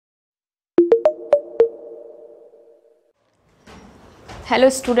Hello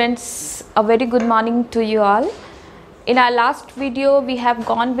students, a very good morning to you all. In our last video we have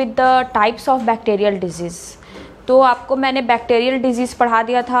gone with the types of bacterial disease. तो आपको मैंने bacterial disease पढ़ा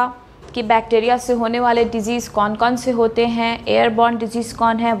दिया था कि bacteria से होने वाले डिजीज़ कौन कौन से होते हैं, एयरबॉर्न डिजीज़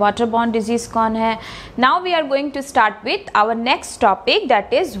कौन है, वाटरबॉर्न डिजीज़ कौन है. Now we are going to start with our next topic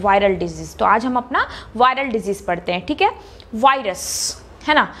that is viral disease. तो आज हम अपना वायरल डिजीज़ पढ़ते हैं. ठीक है, वायरस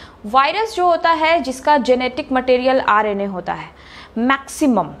है ना. वायरस जो होता है जिसका जेनेटिक मटेरियल आरएनए होता है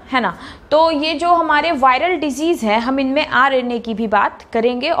मैक्सिमम, है ना. तो ये जो हमारे वायरल डिजीज़ हैं हम इनमें आरएनए की भी बात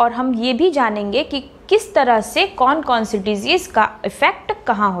करेंगे और हम ये भी जानेंगे कि किस तरह से कौन कौन सी डिजीज़ का इफ़ेक्ट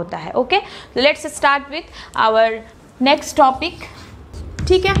कहाँ होता है. Okay, let's start with our next topic.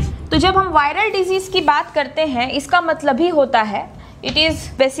 ठीक है, तो जब हम वायरल डिजीज़ की बात करते हैं इसका मतलब ही होता है it is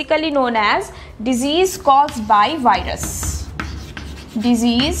basically known as disease caused by virus.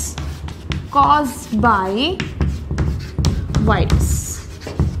 Disease caused by virus.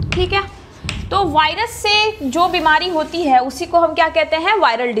 ठीक है, तो वायरस से जो बीमारी होती है उसी को हम क्या कहते हैं,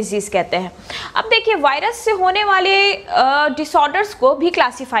 वायरल डिजीज़ कहते हैं. अब देखिए, वायरस से होने वाले डिसऑर्डर्स को भी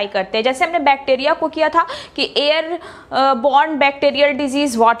क्लासीफाई करते हैं. जैसे हमने बैक्टीरिया को किया था कि air born bacterial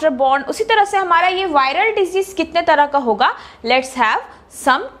disease, water borne, उसी तरह से हमारा ये वायरल डिजीज़ कितने तरह का होगा. Let's have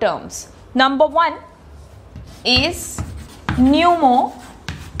some terms. Number 1 is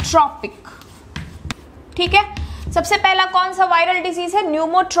न्यूमोट्रॉपिक. ठीक है, सबसे पहला कौन सा वायरल डिजीज है,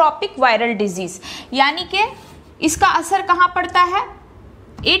 न्यूमोट्रॉपिक वायरल डिजीज. यानी कि इसका असर कहां पड़ता है,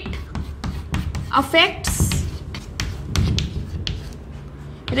 इट अफेक्ट्स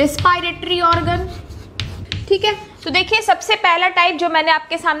रेस्पिरेटरी ऑर्गन. ठीक है, तो देखिए सबसे पहला टाइप जो मैंने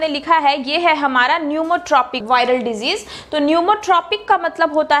आपके सामने लिखा है ये है हमारा न्यूमोट्रॉपिक वायरल डिजीज. तो न्यूमोट्रॉपिक का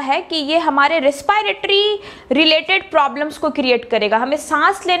मतलब होता है कि ये हमारे रेस्पिरेटरी रिलेटेड प्रॉब्लम्स को क्रिएट करेगा. हमें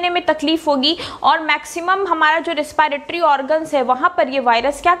सांस लेने में तकलीफ होगी और मैक्सिमम हमारा जो रेस्पिरेटरी ऑर्गन्स है वहाँ पर ये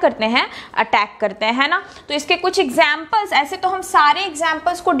वायरस क्या करते हैं, अटैक करते हैं, है ना. तो इसके कुछ एग्जाम्पल्स, ऐसे तो हम सारे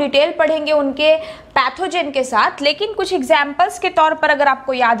एग्जाम्पल्स को डिटेल पढ़ेंगे उनके पैथोजन के साथ, लेकिन कुछ एग्जाम्पल्स के तौर पर अगर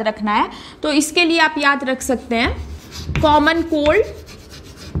आपको याद रखना है तो इसके लिए आप याद रख सकते हैं कॉमन कोल्ड,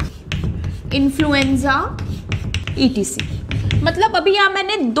 इन्फ्लुएंजा, ईटीसी. मतलब अभी यहाँ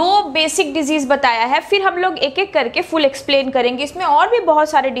मैंने 2 बेसिक डिजीज बताया है, फिर हम लोग एक एक करके फुल एक्सप्लेन करेंगे. इसमें और भी बहुत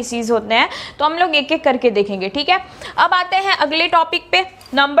सारे डिजीज होते हैं तो हम लोग एक एक करके देखेंगे. ठीक है, अब आते हैं अगले टॉपिक पे.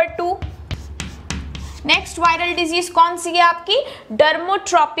 नंबर 2 नेक्स्ट वायरल डिजीज कौन सी है आपकी,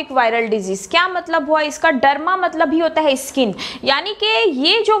 डर्मोट्रॉपिक वायरल डिजीज. क्या मतलब हुआ इसका, डर्मा मतलब ही होता है स्किन. यानी कि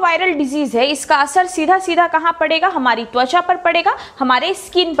ये जो वायरल डिजीज है इसका असर सीधा सीधा कहाँ पड़ेगा, हमारी त्वचा पर पड़ेगा, हमारे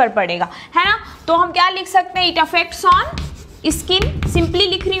स्किन पर पड़ेगा, है ना. तो हम क्या लिख सकते हैं, it affects on skin. Simply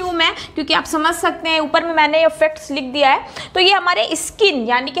लिख रही हूँ मैं क्योंकि आप समझ सकते हैं, ऊपर में मैंने इफेक्ट्स लिख दिया है. तो ये हमारे स्किन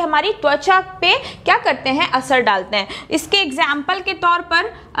यानी कि हमारी त्वचा पे क्या करते हैं, असर डालते हैं. इसके एग्जाम्पल के तौर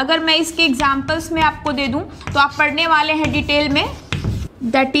पर अगर मैं इसके एग्जाम्पल्स में आपको दे दूं तो आप पढ़ने वाले हैं डिटेल में.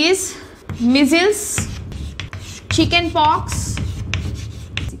 That is measles, chicken pox.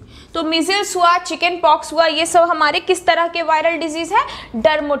 तो मीजल्स हुआ, चिकन पॉक्स हुआ, ये सब हमारे किस तरह के वायरल डिजीज है,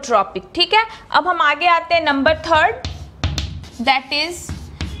 डर्मोट्रॉपिक. ठीक है, अब हम आगे आते हैं नंबर 3 दैट इज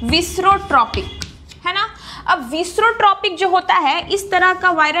विसरोट्रॉपिक, है ना. अब विसरोट्रॉपिक जो होता है इस तरह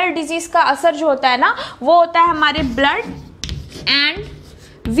का वायरल डिजीज का असर जो होता है ना वो होता है हमारे ब्लड एंड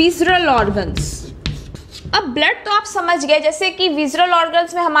विजरल ऑर्गन्स. अब ब्लड तो आप समझ गए, जैसे कि विजरल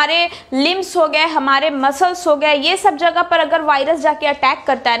ऑर्गन्स में हमारे लिम्स हो गए, हमारे मसल्स हो गए, ये सब जगह पर अगर वायरस जाके अटैक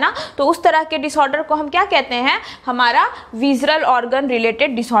करता है ना तो उस तरह के डिसऑर्डर को हम क्या कहते हैं, हमारा विजरल ऑर्गन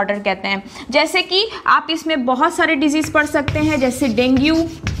रिलेटेड डिसऑर्डर कहते हैं. जैसे कि आप इसमें बहुत सारे डिजीज पढ़ सकते हैं, जैसे डेंगू,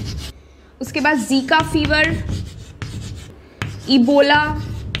 उसके बाद Zika fever, Ebola,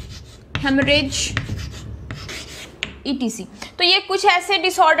 haemorrhage, etc. तो ये कुछ ऐसे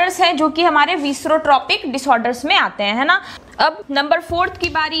डिसऑर्डर्स हैं जो कि हमारे विसरोट्रॉपिक डिसऑर्डर्स में आते हैं, है ना. अब नंबर 4 की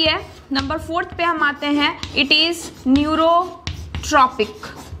बारी है. नंबर 4 पे हम आते हैं, इट इज न्यूरोट्रॉपिक.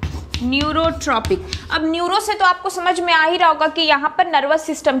 न्यूरोट्रॉपिक, अब न्यूरो से तो आपको समझ में आ ही रहा होगा कि यहाँ पर नर्वस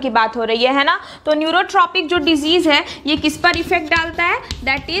सिस्टम की बात हो रही है ना. तो न्यूरोट्रॉपिक जो डिजीज है ये किस पर इफेक्ट डालता है,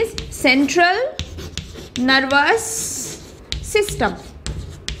 that is central nervous system.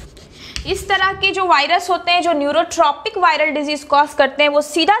 इस तरह के जो वायरस होते हैं जो न्यूरोट्रॉपिक वायरल डिजीज कॉज करते हैं वो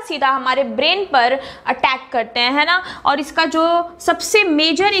सीधा सीधा हमारे ब्रेन पर अटैक करते हैं, है ना. और इसका जो सबसे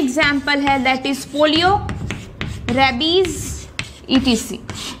मेजर एग्जाम्पल है that is polio, rabies, ETC,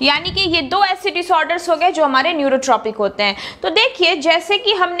 यानी कि ये दो ऐसे डिसऑर्डर्स हो गए जो हमारे न्यूरोट्रॉपिक होते हैं। तो देखिए, जैसे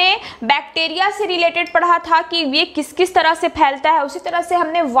कि हमने बैक्टीरिया से रिलेटेड पढ़ा था कि ये किस किस तरह से फैलता है, उसी तरह से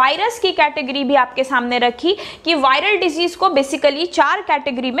हमने वायरस की कैटेगरी भी आपके सामने रखी कि वायरल डिजीज को बेसिकली 4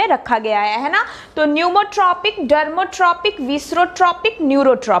 कैटेगरी में रखा गया है ना। तो न्यूमोट्रॉपिक, डर्मोट्रॉपिक, विसरोट्रॉपिक,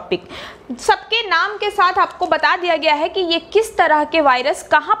 न्यूरोट्रॉपिक, सबके नाम के साथ आपको बता दिया गया है कि ये किस तरह के वायरस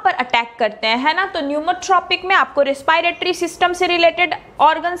कहाँ पर अटैक करते हैं, है ना। तो न्यूमोट्रॉपिक में आपको रेस्पिरेटरी सिस्टम से रिलेटेड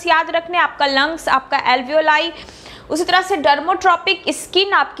ऑर्गन्स याद रखने, आपका लंग्स, आपका एल्वियोलाई। उसी तरह से डर्मोट्रॉपिक,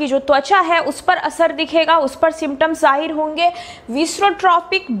 स्किन, आपकी जो त्वचा है उस पर असर दिखेगा, उस पर सिम्टम्स जाहिर होंगे।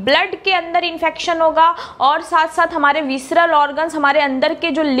 विसरोट्रॉपिक, ब्लड के अंदर इन्फेक्शन होगा और साथ साथ हमारे विसरल ऑर्गन्स, हमारे अंदर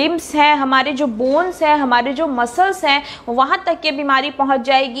के जो लिम्स हैं, हमारे जो बोन्स हैं, हमारे जो मसल्स हैं, वहाँ तक ये बीमारी पहुँच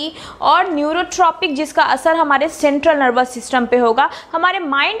जाएगी। और न्यूरोट्रॉपिक, जिसका असर हमारे सेंट्रल नर्वस सिस्टम पे होगा, हमारे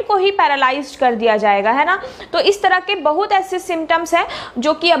माइंड को ही पैरालाइज्ड कर दिया जाएगा, है ना। तो इस तरह के बहुत ऐसे सिम्टम्स हैं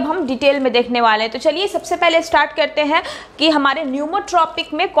जो कि अब हम डिटेल में देखने वाले हैं। तो चलिए सबसे पहले स्टार्ट करते हैं कि हमारे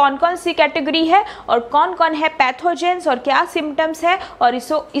न्यूमोट्रॉपिक में कौन कौन सी कैटेगरी है और कौन कौन है पैथोजेंस और क्या सिम्टम्स है और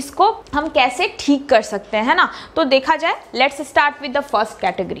इसको हम कैसे ठीक कर सकते हैं, है ना। तो देखा जाए, let's start with the first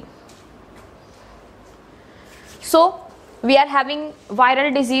category. So we are having viral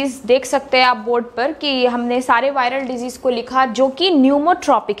disease. देख सकते हैं आप बोर्ड पर कि हमने सारे वायरल डिजीज़ को लिखा जो कि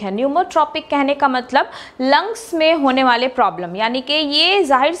न्यूमोट्रॉपिक है। न्यूमोट्रॉपिक कहने का मतलब लंग्स में होने वाले प्रॉब्लम, यानी कि ये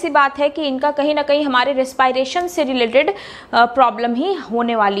जाहिर सी बात है कि इनका कहीं ना कहीं हमारे रेस्पिरेशन से रिलेटेड प्रॉब्लम ही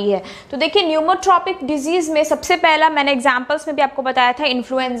होने वाली है। तो देखिए, न्यूमोट्रॉपिक डिजीज़ में सबसे पहला मैंने एग्जाम्पल्स में भी आपको बताया था,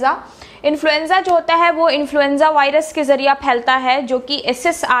 इन्फ्लुएंजा। इन्फ्लुएंजा जो होता है वो इन्फ्लुएंजा वायरस के जरिए फैलता है, जो कि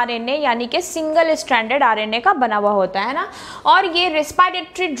SSRNA यानी कि सिंगल स्ट्रैंडेड RNA का बना हुआ होता है ना। और ये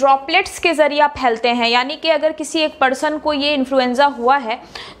रेस्पिरेटरी ड्रॉपलेट्स के जरिए फैलते हैं, यानी कि अगर किसी एक पर्सन को ये इन्फ्लुएंजा हुआ है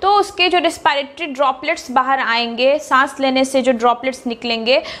तो उसके जो रेस्पिरेटरी ड्रॉपलेट्स बाहर आएंगे, सांस लेने से जो ड्रॉपलेट्स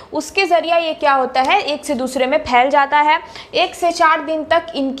निकलेंगे उसके जरिए ये क्या होता है, एक से दूसरे में फैल जाता है। 1 से 4 दिन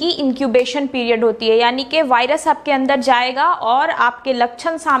तक इनकी इंक्यूबेशन पीरियड होती है, यानी कि वायरस आपके अंदर जाएगा और आपके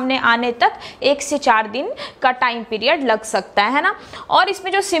लक्षण सामने आने तक 1 से 4 दिन का टाइम पीरियड लग सकता है ना। और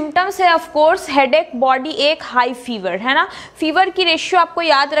इसमें जो सिम्टम्स है, ऑफ कोर्स हेडेक, बॉडी एक, हाई फीवर, है ना। फीवर की रेशियो आपको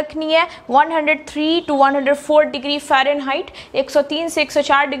याद रखनी है 103 to 104 डिग्री फ़ारेनहाइट, 103 से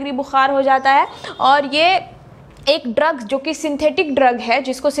 104 डिग्री बुखार हो जाता है। और ये एक ड्रग जो कि सिंथेटिक ड्रग है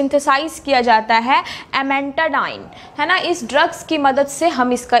जिसको सिंथेसाइज किया जाता है एमेंटाडाइन, है ना। इस ड्रग्स की मदद से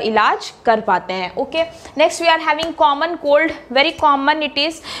हम इसका इलाज कर पाते हैं। Okay, next we are having common cold, very common it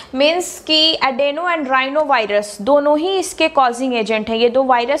is, means कि एडेनो एंड राइनो वायरस दोनों ही इसके कॉजिंग एजेंट हैं। ये 2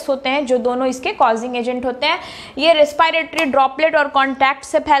 वायरस होते हैं जो दोनों इसके कॉजिंग एजेंट होते हैं। ये रेस्पिरेटरी ड्रॉपलेट और कॉन्टैक्ट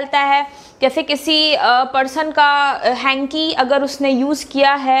से फैलता है। जैसे किसी पर्सन का हैंकी अगर उसने यूज़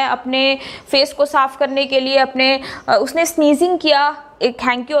किया है अपने फेस को साफ़ करने के लिए, उसने स्नीजिंग किया एक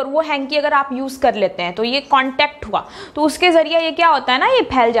हैंकी, और वो हैंकी अगर आप यूज़ कर लेते हैं तो ये कांटेक्ट हुआ तो उसके ज़रिए ये क्या होता है ना, ये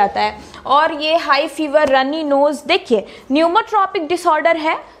फैल जाता है। और ये हाई फीवर, रनी नोज़, देखिए न्यूमोट्रॉपिक डिसऑर्डर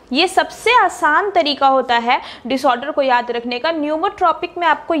है, ये सबसे आसान तरीका होता है डिसऑर्डर को याद रखने का। न्यूमोट्रॉपिक में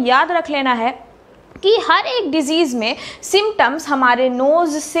आपको याद रख लेना है कि हर एक डिजीज़ में सिम्टम्स हमारे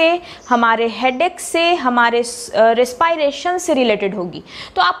नोज़ से, हमारे हेडेक से, हमारे रेस्पिरेशन से रिलेटेड होगी।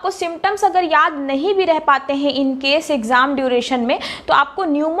 तो आपको सिम्टम्स अगर याद नहीं भी रह पाते हैं इन केस एग्ज़ाम ड्यूरेशन में, तो आपको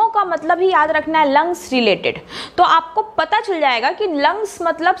न्यूमो का मतलब ही याद रखना है लंग्स रिलेटेड। तो आपको पता चल जाएगा कि लंग्स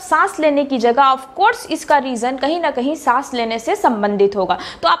मतलब सांस लेने की जगह, ऑफ कोर्स इसका रीज़न कहीं ना कहीं सांस लेने से संबंधित होगा।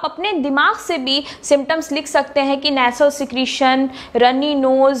 तो आप अपने दिमाग से भी सिम्टम्स लिख सकते हैं कि नेसल सिक्रीशन, रनी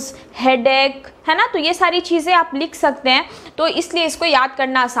नोज़, हेडेक, है ना। तो ये सारी चीज़ें आप लिख सकते हैं, तो इसलिए इसको याद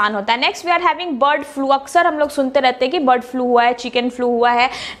करना आसान होता है। Next we are having bird flu. अक्सर हम लोग सुनते रहते हैं कि बर्ड फ्लू हुआ है, चिकन फ्लू हुआ है,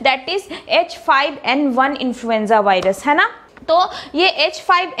 that is H5N1 influenza virus, है ना। तो ये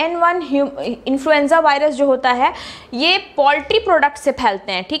H5N1 इन्फ्लुएंजा वायरस जो होता है ये पोल्ट्री प्रोडक्ट से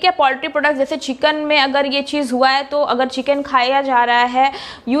फैलते हैं, ठीक है। पोल्ट्री प्रोडक्ट जैसे चिकन में अगर ये चीज़ हुआ है तो अगर चिकन खाया जा रहा है,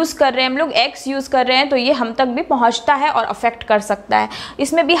 यूज़ कर रहे हैं हम लोग, एग्स यूज़ कर रहे हैं, तो ये हम तक भी पहुंचता है और अफेक्ट कर सकता है।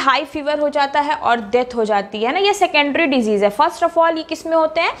 इसमें भी हाई फीवर हो जाता है और डेथ हो जाती है ना। ये सेकेंडरी डिजीज़ है। फर्स्ट ऑफ ऑल ये किस में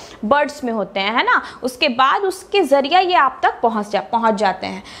होते हैं, बर्ड्स में होते हैं, है ना। उसके बाद उसके ज़रिए ये आप तक पहुँच जाते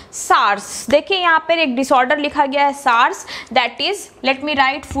हैं। सार्स, देखिए यहाँ पर एक डिसऑर्डर लिखा गया है SARS, that is, let me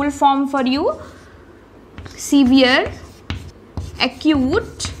write full form for you, severe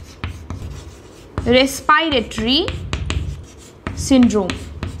acute respiratory syndrome,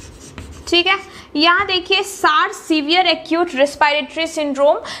 ठीक है। यहाँ देखिए SARS severe acute respiratory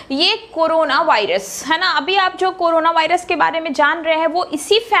syndrome, ये कोरोना वायरस है ना। अभी आप जो कोरोना वायरस के बारे में जान रहे हैं वो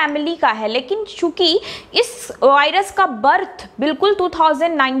इसी फैमिली का है, लेकिन चूंकि इस वायरस का बर्थ बिल्कुल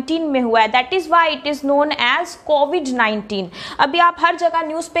 2019 में हुआ है, that is why it is known as कोविड-19। अभी आप हर जगह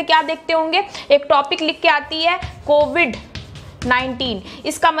न्यूज़ पे क्या देखते होंगे, एक टॉपिक लिख के आती है कोविड-19,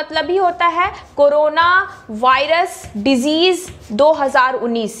 इसका मतलब ही होता है कोरोना वायरस डिजीज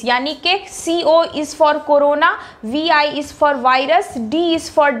 2019, यानी कि CO is for corona, VI is for virus, D is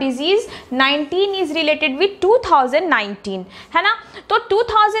for disease, 19 is related with 2019, है ना। तो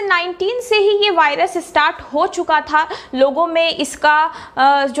 2019 से ही ये वायरस स्टार्ट हो चुका था, लोगों में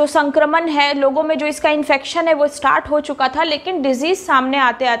इसका जो संक्रमण है, लोगों में जो इसका इन्फेक्शन है वो स्टार्ट हो चुका था, लेकिन डिजीज सामने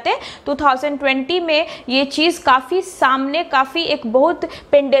आते आते 2020 में ये चीज़ काफ़ी सामने, काफ़ी एक बहुत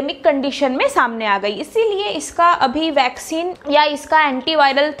पेंडेमिक कंडीशन में सामने आ गई। इसीलिए इसका अभी वैक्सीन या इसका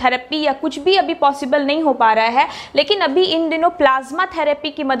एंटीवायरल थेरेपी या कुछ भी अभी पॉसिबल नहीं हो पा रहा है, लेकिन अभी इन दिनों प्लाज्मा थेरेपी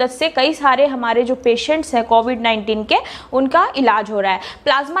की मदद से कई सारे हमारे जो पेशेंट्स हैं कोविड-19 के, उनका इलाज हो रहा है।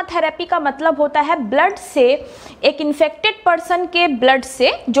 प्लाज्मा थेरेपी का मतलब होता है ब्लड से, एक इन्फेक्टेड पर्सन के ब्लड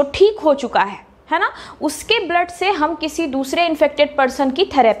से जो ठीक हो चुका है ना, उसके ब्लड से हम किसी दूसरे इन्फेक्टेड पर्सन की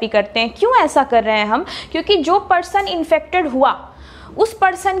थेरेपी करते हैं। क्यों ऐसा कर रहे हैं हम? क्योंकि जो पर्सन इन्फेक्टेड हुआ उस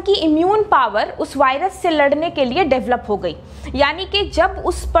पर्सन की इम्यून पावर उस वायरस से लड़ने के लिए डेवलप हो गई, यानी कि जब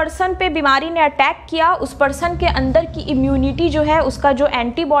उस पर्सन पे बीमारी ने अटैक किया, उस पर्सन के अंदर की इम्यूनिटी जो है, उसका जो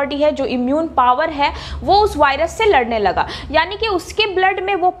एंटीबॉडी है, जो इम्यून पावर है, वो उस वायरस से लड़ने लगा, यानी कि उसके ब्लड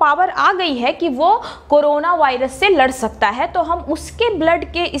में वो पावर आ गई है कि वो कोरोना वायरस से लड़ सकता है। तो हम उसके ब्लड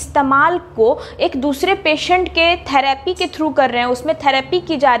के इस्तेमाल को एक दूसरे पेशेंट के थेरेपी के थ्रू कर रहे हैं, उसमें थेरेपी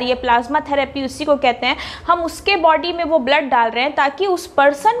की जा रही है, प्लाज्मा थेरेपी उसी को कहते हैं। हम उसके बॉडी में वो ब्लड डाल रहे हैं ताकि उस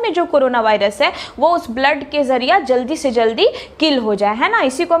पर्सन में जो कोरोना वायरस है वो उस ब्लड के जरिए जल्दी से जल्दी किल हो जाए, है ना।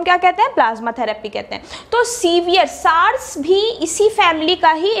 इसी को हम क्या कहते हैं? प्लाज्मा थेरेपी कहते हैं। तो सीवियर सार्स भी इसी फैमिली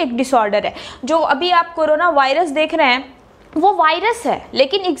का ही एक डिसऑर्डर है। जो अभी आप कोरोना वायरस देख रहे हैं वो वायरस है,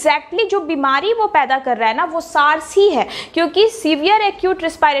 लेकिन एग्जैक्टली जो बीमारी वो पैदा कर रहा है ना, वो सार्स ही है। क्योंकि सीवियर एक्यूट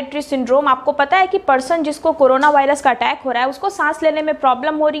रेस्पिरेटरी सिंड्रोम, आपको पता है कि पर्सन जिसको कोरोना वायरस का अटैक हो रहा है उसको सांस लेने में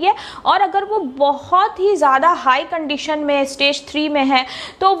प्रॉब्लम हो रही है, और अगर वो बहुत ही ज़्यादा हाई कंडीशन में स्टेज 3 में है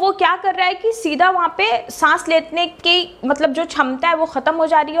तो वो क्या कर रहा है कि सीधा वहाँ पे सांस लेने की मतलब जो क्षमता है वो ख़त्म हो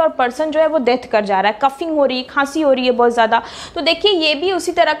जा रही है और पर्सन जो है वो डेथ कर जा रहा है, कफिंग हो रही है, खांसी हो रही है बहुत ज़्यादा। तो देखिए ये भी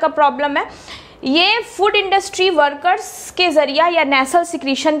उसी तरह का प्रॉब्लम है। ये फूड इंडस्ट्री वर्कर्स के ज़रिया या नेसल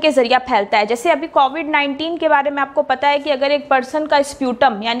सिक्रीशन के ज़रिया फैलता है। जैसे अभी कोविड-19 के बारे में आपको पता है कि अगर एक पर्सन का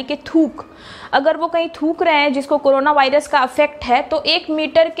स्प्यूटम यानी कि थूक, अगर वो कहीं थूक रहे हैं जिसको कोरोना वायरस का अफेक्ट है, तो 1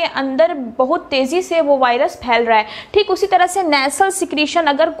 मीटर के अंदर बहुत तेज़ी से वो वायरस फैल रहा है। ठीक उसी तरह से नेसल सिक्रीशन,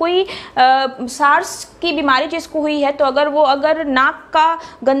 अगर कोई सार्स की बीमारी जिसको हुई है तो अगर नाक का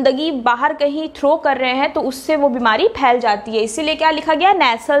गंदगी बाहर कहीं थ्रो कर रहे हैं तो उससे वो बीमारी फैल जाती है। इसीलिए क्या लिखा गया?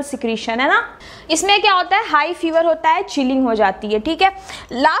 नेसल सिक्रीशन, है ना। इसमें क्या होता है? हाई फीवर होता है, चिलिंग हो जाती है। ठीक है।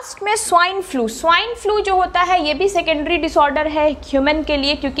 लास्ट में स्वाइन फ्लू। स्वाइन फ्लू जो होता है ये भी सेकेंडरी डिसऑर्डर है ह्यूमन के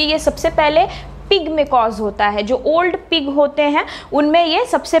लिए, क्योंकि ये सबसे पहले पिग में कॉज होता है। जो ओल्ड पिग होते हैं उनमें ये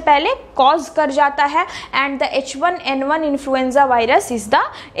सबसे पहले कॉज कर जाता है, and the H1N1 influenza virus is the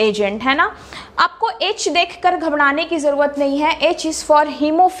agent, है ना। आपको H देखकर घबराने की जरूरत नहीं है। H is for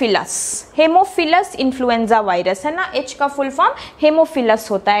Haemophilus, Haemophilus influenza virus, है ना। H का फुल फॉर्म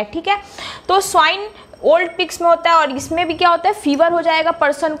हेमोफिलस होता है। ठीक है। तो स्वाइन ओल्ड पिग्स में होता है, और इसमें भी क्या होता है? फीवर हो जाएगा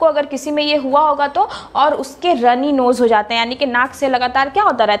पर्सन को, अगर किसी में ये हुआ होगा तो, और उसके रनी नोज हो जाते हैं, यानी कि नाक से लगातार क्या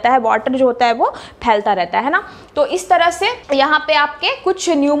होता रहता है? वाटर जो होता है वो फैलता रहता है ना। तो इस तरह से यहाँ पे आपके कुछ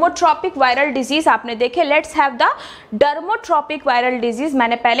न्यूमोट्रॉपिक वायरल डिजीज आपने देखे। Let's have the डर्मोट्रॉपिक viral disease.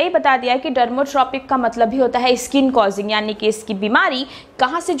 मैंने पहले ही बता दिया कि डर्मोट्रॉपिक का मतलब ही होता है स्किन कॉजिंग, यानी कि इसकी बीमारी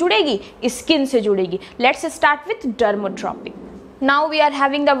कहाँ से जुड़ेगी? स्किन से जुड़ेगी। Let's start with डर्मोट्रॉपिक। Now we are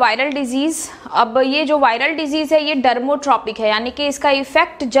having the viral disease. अब ये जो वायरल डिजीज़ है ये डर्मोट्रॉपिक है, यानी कि इसका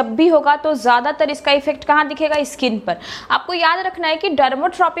इफेक्ट जब भी होगा तो ज़्यादातर इसका इफेक्ट कहाँ दिखेगा? स्किन पर। आपको याद रखना है कि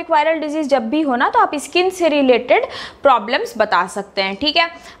डर्मोट्रॉपिक वायरल डिजीज़ जब भी हो ना तो आप स्किन से रिलेटेड प्रॉब्लम्स बता सकते हैं। ठीक है।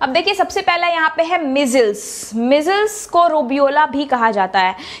 अब देखिए सबसे पहला यहाँ पे है मिजल्स। मिजल्स को रूबियोला भी कहा जाता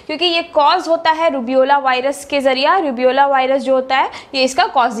है, क्योंकि ये कॉज होता है रूबियोला वायरस के जरिए। रूबियोला वायरस जो होता है ये इसका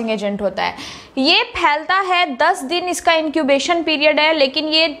कॉजिंग एजेंट होता है। ये फैलता है 10 दिन इसका इंक्यूबेशन पीरियड है, लेकिन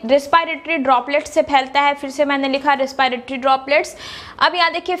ये रेस्पिरेटरी ड्रॉपलेट से फैलता है। फिर से मैंने लिखा रेस्पिरेटरी ड्रॉपलेट्स। अब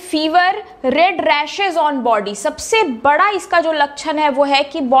यहाँ देखिए fever, red rashes on body. सबसे बड़ा इसका जो लक्षण है वो है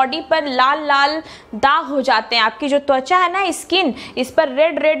कि बॉडी पर लाल लाल दाग हो जाते हैं। आपकी जो त्वचा है ना, स्किन, इस पर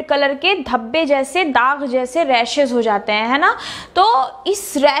रेड रेड कलर के धब्बे जैसे, दाग जैसे रैशेज हो जाते हैं, है ना। तो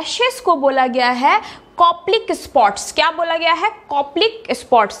इस रैशेज को बोला गया है कॉप्लिक स्पॉट्स, क्या बोला गया है, कॉप्लिक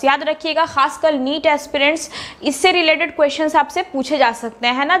स्पॉट्स, याद रखिएगा, खासकर नीट एस्पिरेंट्स इससे रिलेटेड क्वेश्चंस आपसे पूछे जा सकते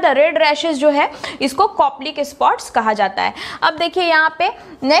हैं ना। द रेड रैशेस जो है इसको कॉप्लिक स्पॉट्स कहा जाता है। अब देखिए यहाँ पे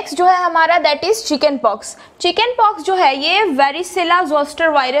नेक्स्ट जो है हमारा that is chicken pox. Chicken pox जो है ये वेरिसेला जोस्टर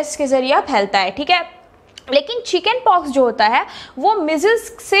वायरस के जरिए फैलता है, ठीक है। लेकिन चिकन पॉक्स जो होता है वो मिजल्स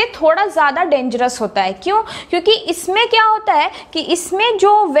से थोड़ा ज़्यादा डेंजरस होता है। क्यों? क्योंकि इसमें क्या होता है कि इसमें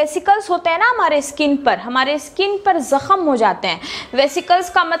जो वेसिकल्स होते हैं ना हमारे स्किन पर ज़ख्म हो जाते हैं। वेसिकल्स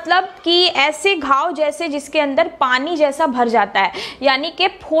का मतलब कि ऐसे घाव जैसे जिसके अंदर पानी जैसा भर जाता है, यानी कि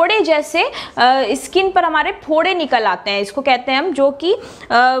फोड़े जैसे स्किन पर हमारे फोड़े निकल आते हैं, इसको कहते हैं हम, जो कि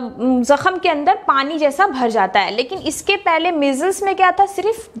ज़ख्म के अंदर पानी जैसा भर जाता है। लेकिन इसके पहले मिजल्स में क्या था,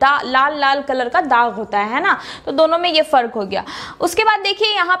 सिर्फ लाल लाल कलर का दाग होता है ना, तो दोनों में ये फर्क हो गया। उसके बाद देखिए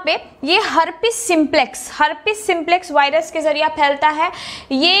यहाँ पे ये हर्पिस सिम्प्लेक्स वायरस के जरिए फैलता है।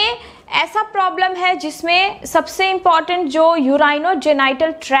 ये ऐसा प्रॉब्लम है जिसमें सबसे इंपॉर्टेंट जो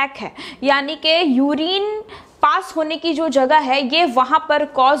यूराइनोजेनाइटल ट्रैक है, यानी कि यूरिन पास होने की जो जगह है ये वहाँ पर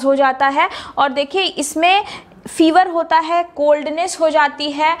कॉज हो जाता है। और देखिए इसमें फीवर होता है, कोल्डनेस हो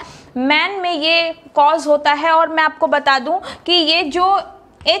जाती है, मैन में ये कॉज होता है। और मैं आपको बता दूं कि ये जो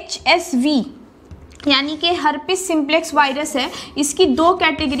HSV यानी कि हर्पिस सिम्प्लेक्स वायरस है, इसकी दो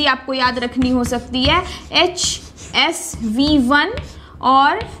कैटेगरी आपको याद रखनी हो सकती है, HSV1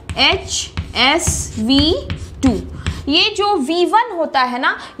 और HSV2। ये जो V1 होता है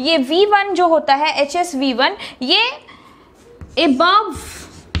ना, ये V1 जो होता है HSV1, ये एबव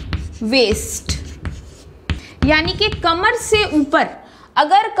वेस्ट यानी कि कमर से ऊपर,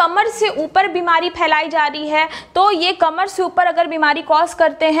 अगर कमर से ऊपर बीमारी फैलाई जा रही है तो ये कमर से ऊपर अगर बीमारी कॉज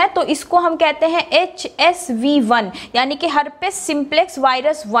करते हैं तो इसको हम कहते हैं HSV1 यानी कि हर्पिस सिम्प्लेक्स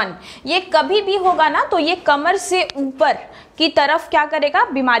वायरस 1। ये कभी भी होगा ना तो ये कमर से ऊपर की तरफ क्या करेगा,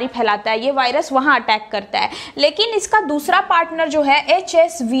 बीमारी फैलाता है, ये वायरस वहां अटैक करता है। लेकिन इसका दूसरा पार्टनर जो है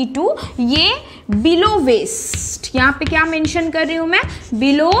HSV2, ये बिलो वेस्ट, यहाँ पे क्या मेंशन कर रही हूं मैं,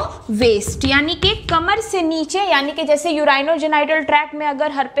 बिलो वेस्ट यानी कि कमर से नीचे, यानी कि जैसे यूराइनोजेनाइटल ट्रैक में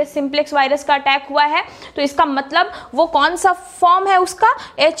अगर हर्पिस सिम्प्लेक्स वायरस का अटैक हुआ है तो इसका मतलब वो कौन सा फॉर्म है उसका,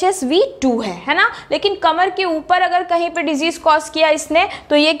 HSV2 है ना। लेकिन कमर के ऊपर अगर कहीं पे डिजीज कॉज किया इसने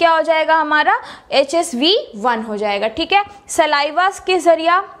तो ये क्या हो जाएगा, हमारा HSV1 हो जाएगा, ठीक है। सलाइवा के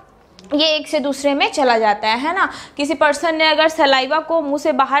जरिया ये एक से दूसरे में चला जाता है ना। किसी पर्सन ने अगर सलाइवा को मुंह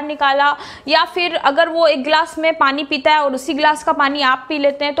से बाहर निकाला, या फिर अगर वो एक गिलास में पानी पीता है और उसी गिलास का पानी आप पी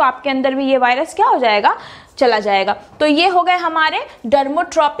लेते हैं तो आपके अंदर भी ये वायरस क्या हो जाएगा, चला जाएगा। तो ये हो गए हमारे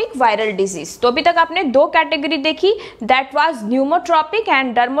डर्मोट्रॉपिक वायरल डिजीज। तो अभी तक आपने दो कैटेगरी देखी, that was न्यूमोट्रॉपिक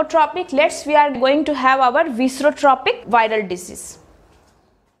and डर्मोट्रॉपिक। Let's we are going to have our विसरोट्रॉपिक viral disease.